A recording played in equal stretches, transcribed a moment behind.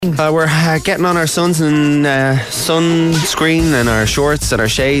doing? We're getting on our sunscreen and our shorts and our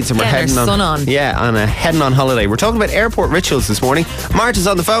shades, and we're heading our sun on. Yeah, heading on holiday. We're talking about airport rituals this morning. Marta's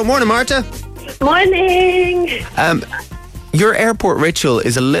on the phone. Morning, Marta. Morning. Your airport ritual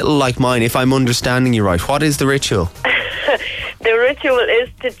is a little like mine, if I'm understanding you right. What is the ritual? The ritual is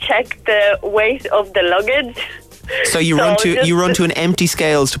to check the weight of the luggage. So you run to an empty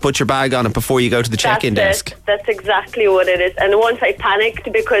scales to put your bag on it before you go to the check-in desk. That's exactly what it is. And once I panicked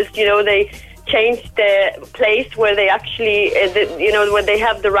because they changed the place where they actually, where they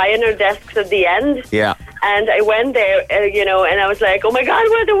have the Ryanair desks at the end. Yeah. And I went there, and I was like, oh my God,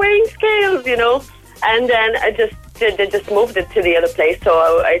 where are the weighing scales? And then they just moved it to the other place.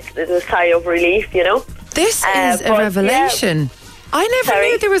 So it was a sigh of relief. This is a revelation. Yeah. I never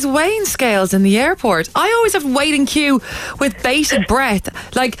knew there was weighing scales in the airport. I always have to wait in queue with bated breath,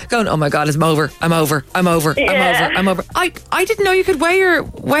 like going, "Oh my God, I'm over. I didn't know you could weigh your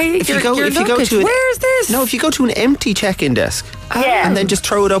luggage. Where is this? No, if you go to an empty check-in desk, and then just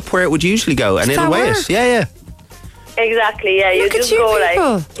throw it up where it would usually go, and it'll weigh it. Yeah. Exactly. Yeah, you just go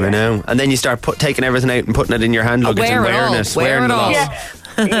people. I know, and then you start taking everything out and putting it in your hand luggage and wearing it all.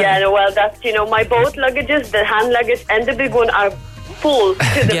 Yeah. Well, that's my boat luggages, the hand luggage, and the big one are full to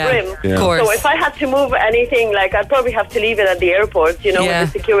the brim. Yeah. Of course. So if I had to move anything, I'd probably have to leave it at the airport, with the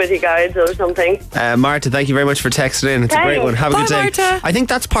security guards or something. Marta, thank you very much for texting in. It's a great one. Have a good day. Marta. I think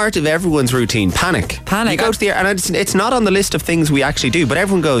that's part of everyone's routine. Panic. You go to the and it's not on the list of things we actually do, but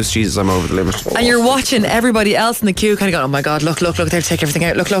everyone goes, Jesus, I'm over the limit. And you're watching everybody else in the queue kind of going, oh my God, look, they'll take everything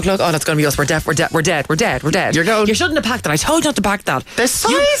out. Look. Oh, that's going to be us. We're dead. You're going, you shouldn't have packed that. I told you not to pack that. The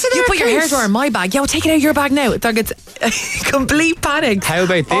size of you put your hair dryer in my bag. Yeah, well, take it out of your bag now. It's like it's complete panic. How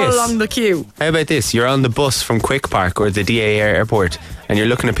about this? All along the queue. How about this? You're on the bus from Quick Park or the DA airport, and you're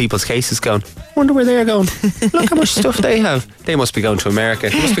looking at people's cases going, wonder where they're going. Look how much stuff they have. They must be going to America.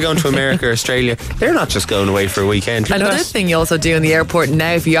 They must be going to America or Australia. They're not just going away for a weekend. Another thing you also do in the airport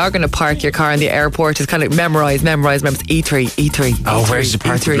now, if you are going to park your car in the airport, is kind of memorize. Remember, it's E3. Oh, where's the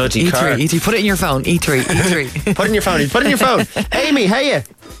park the bloody car? E3. Put it in your phone. E3. Put it in your phone. Amy, hiya.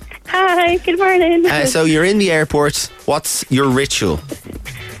 Hi, good morning. So you're in the airport. What's your ritual?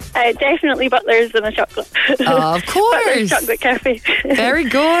 Definitely butlers and a chocolate. Oh, of course. Butlers chocolate cafe. Very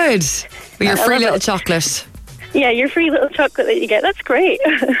good. With your free little chocolate. Yeah, your free little chocolate that you get. That's great.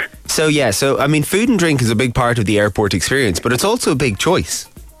 So I mean, food and drink is a big part of the airport experience, but it's also a big choice.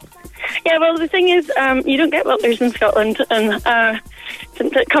 Yeah, well, the thing is, you don't get butlers in Scotland, and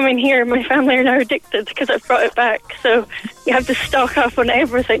since coming here, my family are now addicted because I've brought it back. So you have to stock up on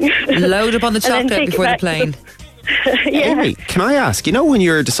everything. Load up on the chocolate before the plane. Yeah. Amy, can I ask, when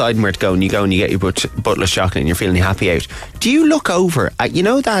you're deciding where to go and you get your butler's chocolate and you're feeling happy out, do you look over at,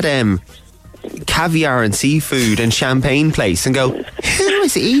 that caviar and seafood and champagne place and go, who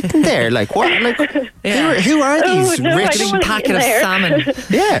is eating there? Like, what? Like, who are these rich packet of salmon?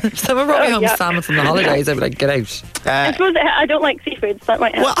 Yeah. Someone brought me home salmon from the holidays. I'd be like, get out. I suppose I don't like seafood, so that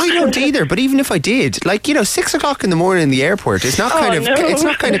might help. Well, I don't either, but even if I did, 6 o'clock in the morning in the airport, it's not it's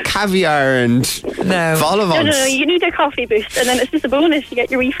not kind of caviar and vol au vents. No, you need a coffee boost, and then it's just a bonus. You get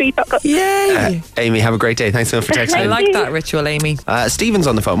your wee free chocolate. Yay! Amy, have a great day. Thanks so much for texting. I like that ritual, Amy. Stephen's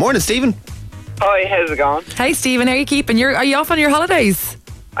on the phone. Morning, Stephen. Hi, how's it going? Hey, Stephen, how are you keeping? Are you off on your holidays?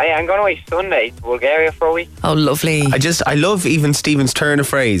 I'm going away Sunday to Bulgaria for a week. Oh, lovely. I love even Stephen's turn of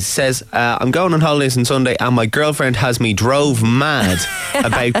phrase. Says, I'm going on holidays on Sunday and my girlfriend has me drove mad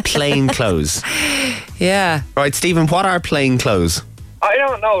about plain clothes. Yeah. Right, Stephen, what are plain clothes? I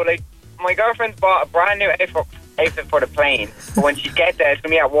don't know. My girlfriend's bought a brand new outfit for the plane, but when she gets there, it's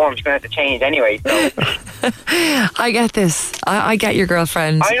going to be out warm. She's going to have to change anyway. So. I get this. I get your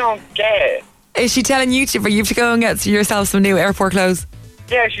girlfriend. I don't get it. Is she telling you to go and get yourself some new airport clothes?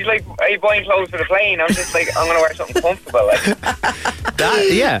 Yeah, she's like, are you buying clothes for the plane? I'm just like, I'm going to wear something comfortable.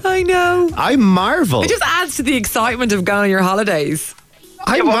 I know. I marvel. It just adds to the excitement of going on your holidays.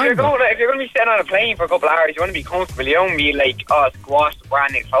 If you're going to be sitting on a plane for a couple of hours, you want to be comfortable. You don't be like, squash the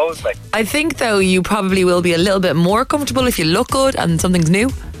brand new clothes. I think, though, you probably will be a little bit more comfortable if you look good and something's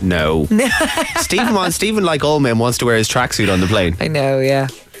new. No. Stephen, like all men, wants to wear his tracksuit on the plane. I know, yeah.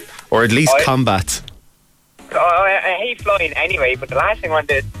 Or at least combat. I hate flying anyway, but the last thing I want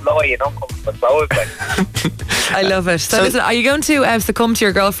to do is fly in uncomfortable clothes. I love it. So listen, are you going to succumb to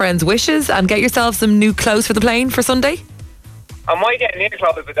your girlfriend's wishes and get yourself some new clothes for the plane for Sunday? I might get new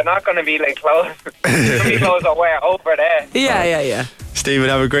clothes, but they're not going to be like clothes. They're going to be clothes I wear over there. Yeah. Stephen,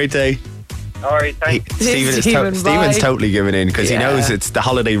 have a great day. Alright, thanks. Stephen's totally giving in because he knows it's the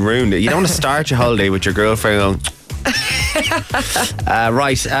holiday ruined. You don't want to start your holiday with your girlfriend going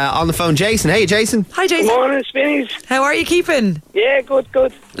Right, on the phone, Jason. Hey, Jason. Hi, Jason. Good morning, Spinnies. How are you keeping? Yeah, good.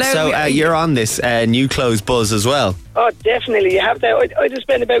 So you're on this new clothes buzz as well. Oh, definitely. You have to. I just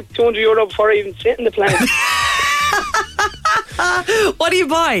spent about €200 before I even sit in the plane. What do you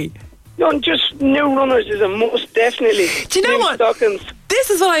buy? No, just new runners is a must, definitely. Do you know new what? Stockings. This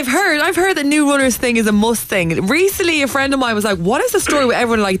is what I've heard. I've heard that new runners thing is a must thing. Recently, a friend of mine was like, what is the story with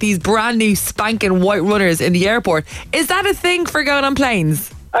everyone like these brand new spanking white runners in the airport? Is that a thing for going on planes?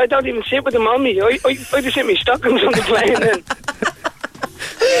 I don't even sit with them on me. I just sit my stockings on the plane then.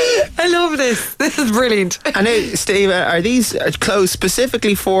 I love this. This is brilliant. And now, Steve, are these clothes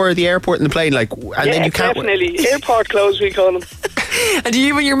specifically for the airport and the plane? Like, and yeah, then you can't definitely. Airport clothes, we call them. And do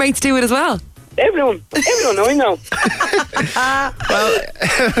you and your mates do it as well? Everyone I know. Well,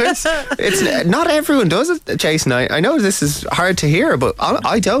 it's not everyone does it, Jason. I know this is hard to hear, but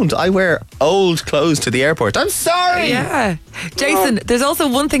I don't. I wear old clothes to the airport. I'm sorry. Yeah. Jason, there's also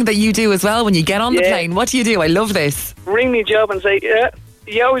one thing that you do as well when you get on the plane. What do you do? I love this. Ring me job and say, yeah.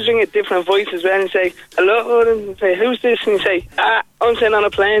 You always ring a different voice as well and say, hello, and say, who's this? And you say, I'm sitting on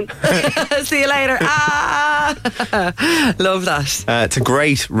a plane. See you later. Love that. It's a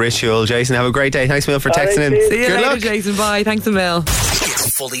great ritual, Jason. Have a great day. Thanks, Mil, for texting in. See you Good later, luck. Jason. Bye. Thanks, Emil.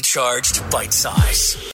 It's Fully Charged Bite Size.